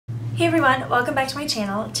Hey everyone, welcome back to my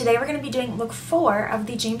channel. Today we're going to be doing look 4 of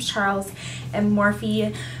the James Charles and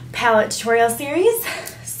Morphe palette tutorial series.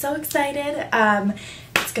 So excited.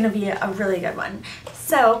 It's going to be a really good one.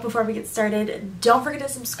 So before we get started, don't forget to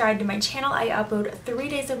subscribe to my channel. I upload 3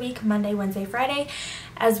 days a week, Monday, Wednesday, Friday,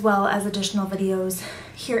 as well as additional videos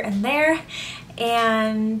here and there.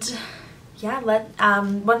 And yeah,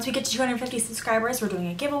 once we get to 250 subscribers, we're doing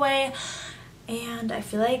a giveaway. And I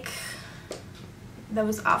feel like that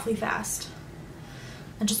was awfully fast.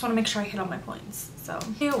 I just want to make sure I hit all my points. So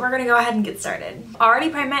we're gonna go ahead and get started. Already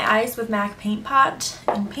primed my eyes with MAC Paint Pot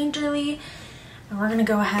and Painterly, and we're gonna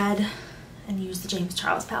go ahead and use the James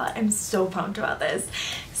Charles palette. I'm so pumped about this.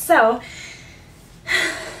 So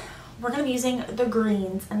we're gonna be using the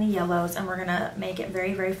greens and the yellows, and we're gonna make it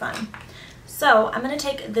very, very fun. So I'm gonna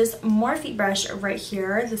take this Morphe brush right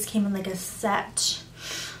here. This came in like a set.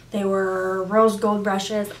 They were rose gold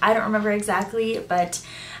brushes. I don't remember exactly, but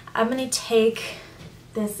I'm gonna take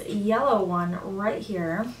this yellow one right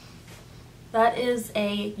here. That is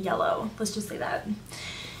a yellow, let's just say that.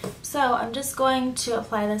 So I'm just going to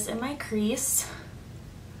apply this in my crease.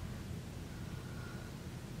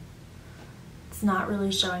 It's not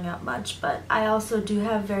really showing up much, but I also do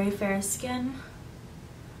have very fair skin.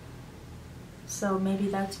 So maybe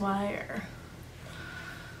that's why.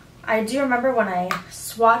 I do remember when I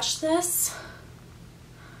swatched this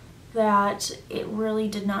that it really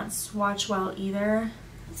did not swatch well either.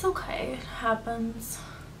 It's okay, it happens.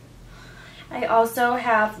 I also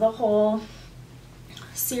have the whole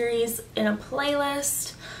series in a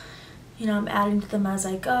playlist. You know, I'm adding to them as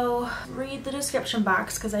I go. Read the description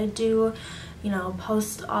box because I do, you know,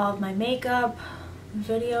 post all of my makeup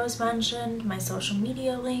videos mentioned, my social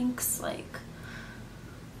media links, like,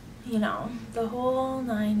 you know, the whole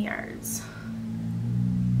 9 yards.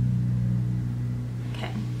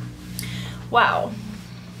 Okay. Wow.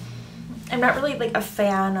 I'm not really like a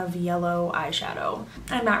fan of yellow eyeshadow.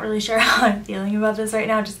 I'm not really sure how I'm feeling about this right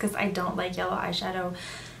now just because I don't like yellow eyeshadow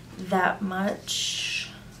that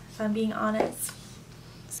much, if I'm being honest.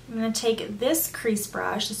 So I'm going to take this crease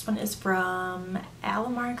brush. This one is from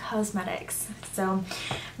Alamar Cosmetics. So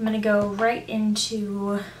I'm going to go right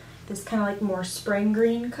into this kind of like more spring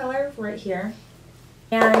green color right here.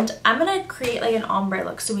 And I'm gonna create like an ombre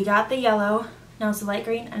look. So we got the yellow, now it's the light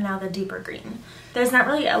green, and now the deeper green. There's not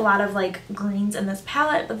really a lot of like greens in this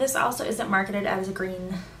palette, but this also isn't marketed as a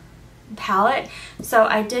green palette. So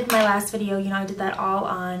I did my last video, you know, I did that all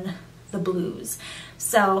on the blues.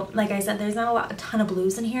 So like I said, there's not a ton of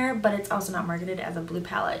blues in here, but it's also not marketed as a blue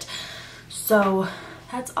palette. So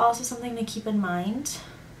that's also something to keep in mind.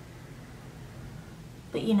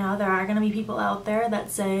 But you know, there are going to be people out there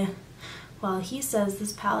that say, well, he says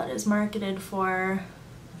this palette is marketed for,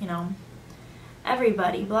 you know,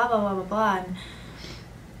 everybody, blah, blah, blah, blah, blah. And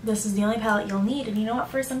this is the only palette you'll need. And you know what?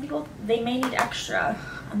 For some people, they may need extra,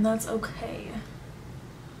 and that's okay.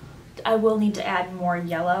 I will need to add more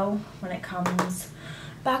yellow when it comes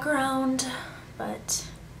back around, but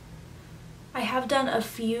I have done a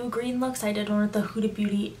few green looks. I did one with the Huda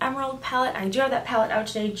Beauty Emerald palette. I do have that palette out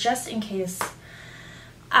today just in case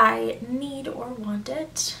I need or want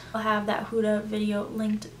it. I'll have that Huda video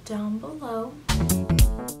linked down below.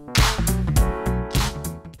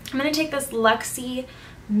 I'm gonna take this Luxie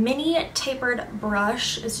mini tapered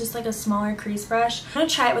brush. It's just like a smaller crease brush. I'm gonna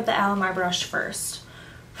try it with the Alamar brush first.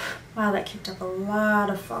 Wow, that kicked up a lot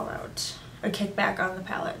of fallout, or kickback on the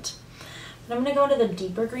palette. But I'm gonna go to the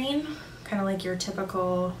deeper green, kind of like your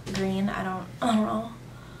typical green. I don't know.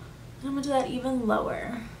 I'm gonna do that even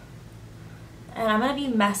lower. And I'm going to be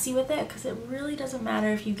messy with it because it really doesn't matter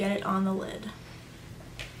if you get it on the lid.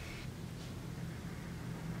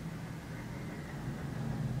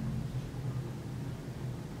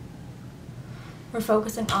 We're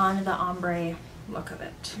focusing on the ombre look of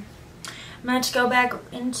it. I'm going to go back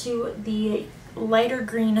into the lighter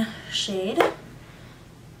green shade.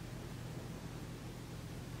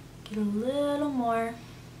 Get a little more.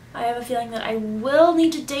 I have a feeling that I will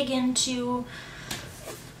need to dig into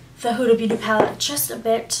the Huda Beauty palette just a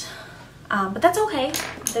bit, but that's okay.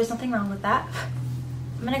 There's nothing wrong with that.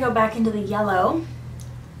 I'm gonna go back into the yellow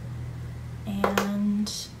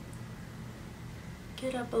and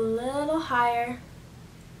get up a little higher.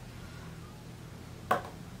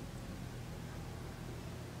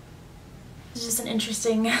 It's just an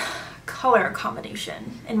interesting color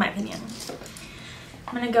combination, in my opinion.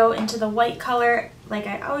 I'm gonna go into the white color like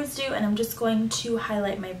I always do, and I'm just going to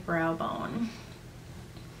highlight my brow bone.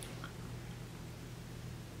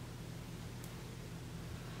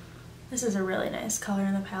 This is a really nice color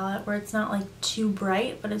in the palette where it's not like too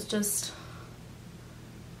bright, but it's just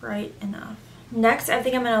bright enough. Next, I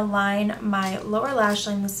think I'm going to line my lower lash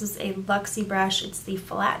line. This is a Luxie brush. It's the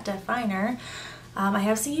Flat Definer. I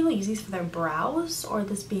have seen people use these for their brows, or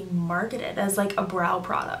this being marketed as like a brow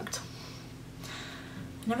product.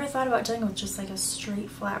 I never thought about doing it with just like a straight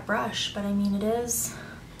flat brush, but I mean it is,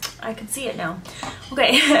 I can see it now.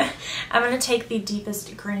 Okay, I'm going to take the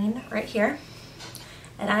deepest green right here,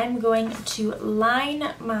 and I'm going to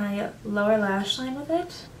line my lower lash line with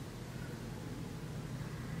it.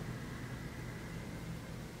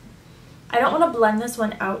 I don't want to blend this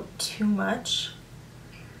one out too much,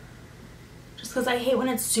 just because I hate when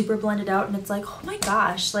it's super blended out and it's like, oh my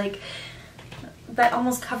gosh, like that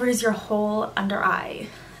almost covers your whole under eye.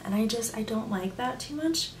 And I don't like that too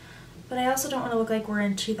much. But I also don't want to look like we're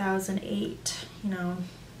in 2008, you know,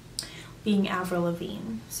 being Avril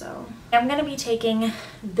Lavigne. So I'm going to be taking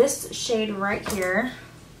this shade right here.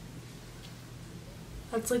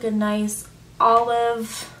 That's like a nice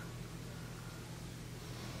olive,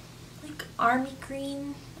 army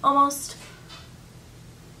green almost,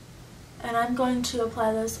 and I'm going to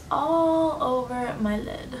apply this all over my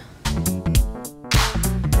lid.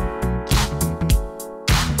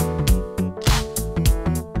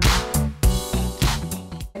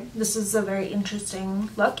 This is a very interesting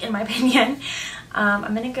look in my opinion.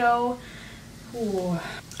 I'm gonna go, ooh,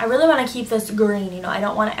 I really want to keep this green, you know, I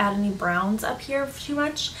don't want to add any browns up here too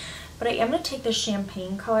much, but I am going to take the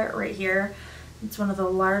champagne color right here. It's one of the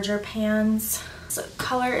larger pans. So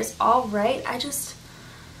color is all right. I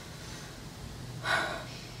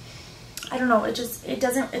don't know,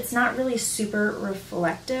 it's not really super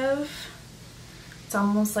reflective. It's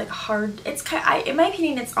almost like hard, in my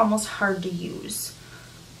opinion, it's almost hard to use.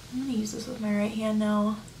 I'm gonna use this with my right hand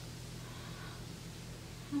now.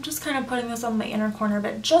 I'm just kind of putting this on my inner corner,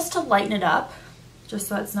 but just to lighten it up, just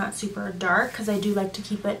so it's not super dark, because I do like to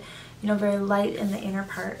keep it, you know, very light in the inner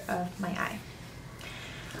part of my eye.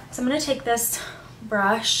 So I'm going to take this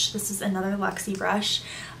brush. This is another Luxie brush.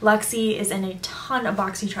 Luxie is in a ton of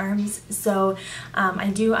BoxyCharms, so I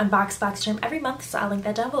do unbox BoxyCharm every month, so I'll link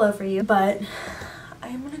that down below for you. But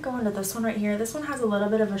I'm going to go into this one right here. This one has a little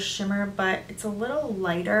bit of a shimmer, but it's a little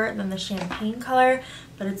lighter than the champagne color,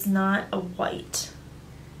 but it's not a white.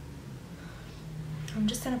 I'm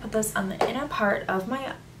just going to put this on the inner part of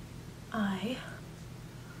my eye.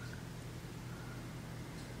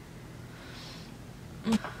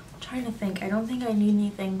 Trying to think. I don't think I need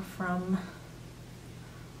anything from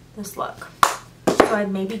this look, so I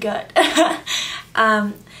may be good.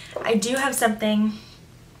 I do have something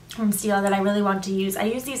from Stila that I really want to use. I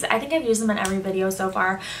use these, I think I've used them in every video so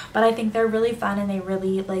far, but I think they're really fun and they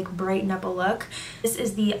really like brighten up a look. This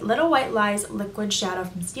is the Little White Lies liquid shadow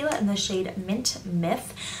from Stila in the shade Mint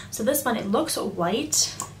Myth. So this one, it looks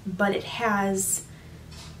white, but it has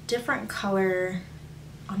different color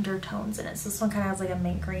undertones in it. So this one kind of has like a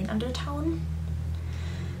mint green undertone,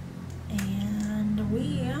 and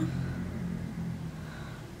we are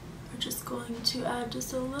just going to add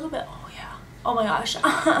just a little bit. Oh yeah, oh my gosh.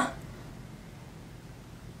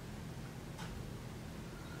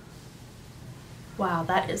 Wow,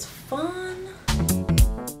 that is fun. I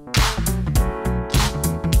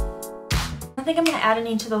don't think I'm going to add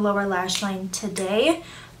any to the lower lash line today,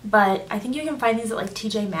 but I think you can find these at like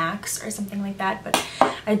TJ Maxx or something like that. But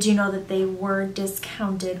I do know that they were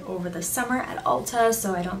discounted over the summer at Ulta,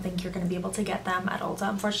 so I don't think you're going to be able to get them at Ulta,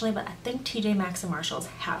 unfortunately, but I think TJ Maxx and Marshalls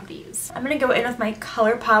have these. I'm going to go in with my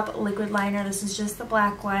Colourpop liquid liner. This is just the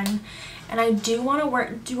black one, and I do want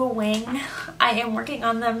to do a wing. I am working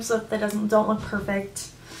on them, so if that don't look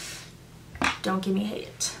perfect, don't give me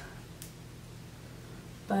hate.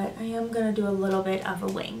 But I am going to do a little bit of a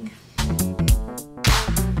wing.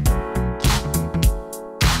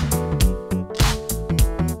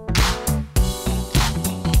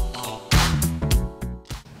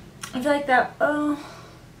 I feel like that, oh,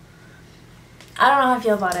 I don't know how I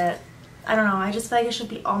feel about it. I don't know, I just feel like it should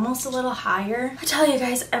be almost a little higher. I tell you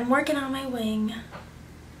guys, I'm working on my wing.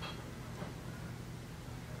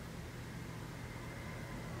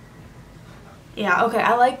 Yeah, okay,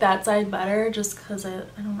 I like that side better just because I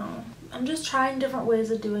don't know. I'm just trying different ways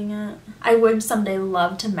of doing it. I would someday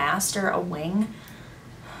love to master a wing.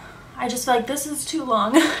 I just feel like this is too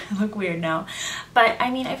long. I look weird now. But I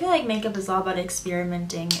mean, I feel like makeup is all about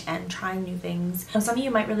experimenting and trying new things. Some of you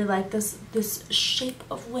might really like this shape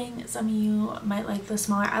of wing. Some of you might like the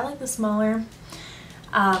smaller. I like the smaller.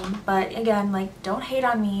 But again, like, don't hate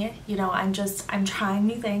on me. You know, I'm trying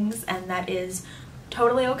new things, and that is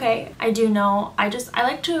totally okay. I do know, I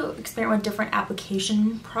like to experiment with different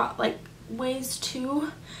application ways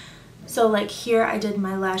too. So like here I did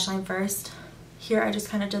my lash line first. Here I just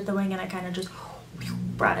kind of did the wing, and I kind of just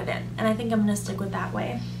brought it in, and I think I'm gonna stick with that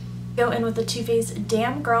way. Go in with the Too Faced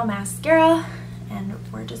Damn Girl Mascara, and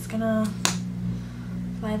we're just gonna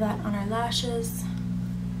apply that on our lashes.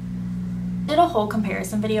 Did a whole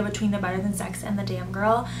comparison video between the Better Than Sex and the Damn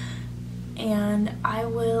Girl, and I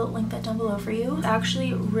will link that down below for you. It's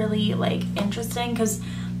actually really like interesting because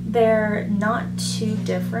they're not too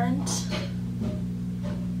different.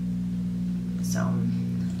 So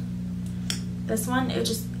this one,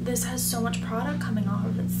 this has so much product coming off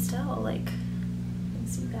of it still, like, you can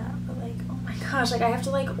see that, but like, oh my gosh, like I have to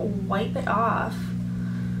like wipe it off.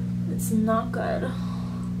 It's not good.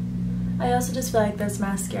 I also just feel like this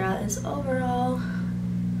mascara is overall,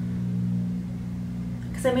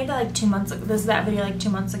 because I made that like 2 months ago, that video like 2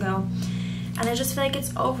 months ago, and I just feel like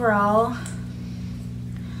it's overall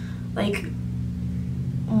like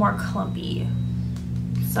more clumpy.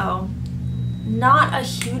 So not a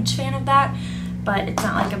huge fan of that, but it's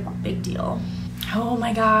not like a big deal. Oh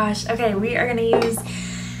my gosh. Okay, we are gonna use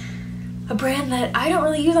a brand that I don't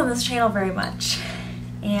really use on this channel very much,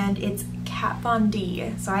 and it's Kat Von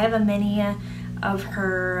D. So I have a mini of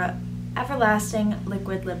her Everlasting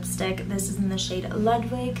liquid lipstick. This is in the shade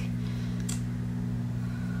Ludwig.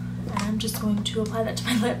 And I'm just going to apply that to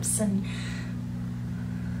my lips, and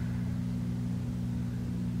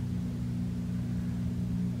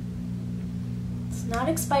it's not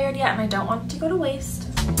expired yet, and I don't want it to go to waste.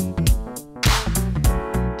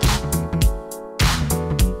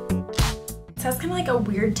 It has kind of like a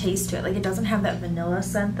weird taste to it. Like, it doesn't have that vanilla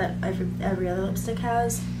scent that every other lipstick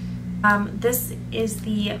has. This is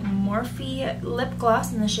the Morphe lip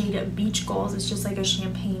gloss in the shade Beach Goals. It's just like a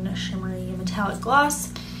champagne shimmery metallic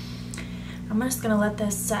gloss. I'm just gonna let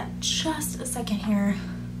this set just a second here.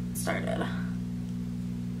 Started.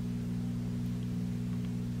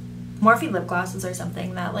 Morphe lip glosses are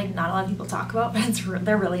something that like not a lot of people talk about, but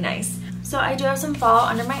they're really nice. So I do have some fall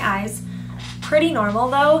under my eyes. Pretty normal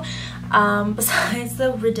though. Besides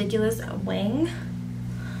the ridiculous wing,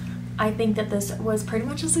 I think that this was pretty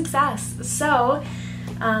much a success. So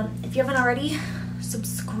if you haven't already,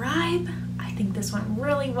 subscribe. I think this went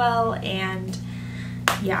really well, and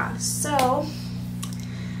yeah, so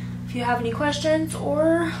if you have any questions,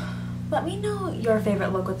 or let me know your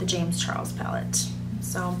favorite look with the James Charles palette.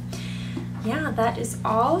 So yeah, that is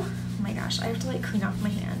all. Oh my gosh, I have to like clean off my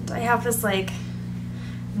hand. I have this like,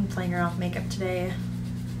 I'm playing around with makeup today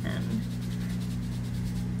and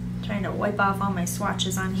trying to wipe off all my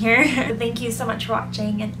swatches on here. Thank you so much for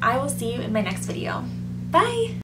watching, and I will see you in my next video. Bye!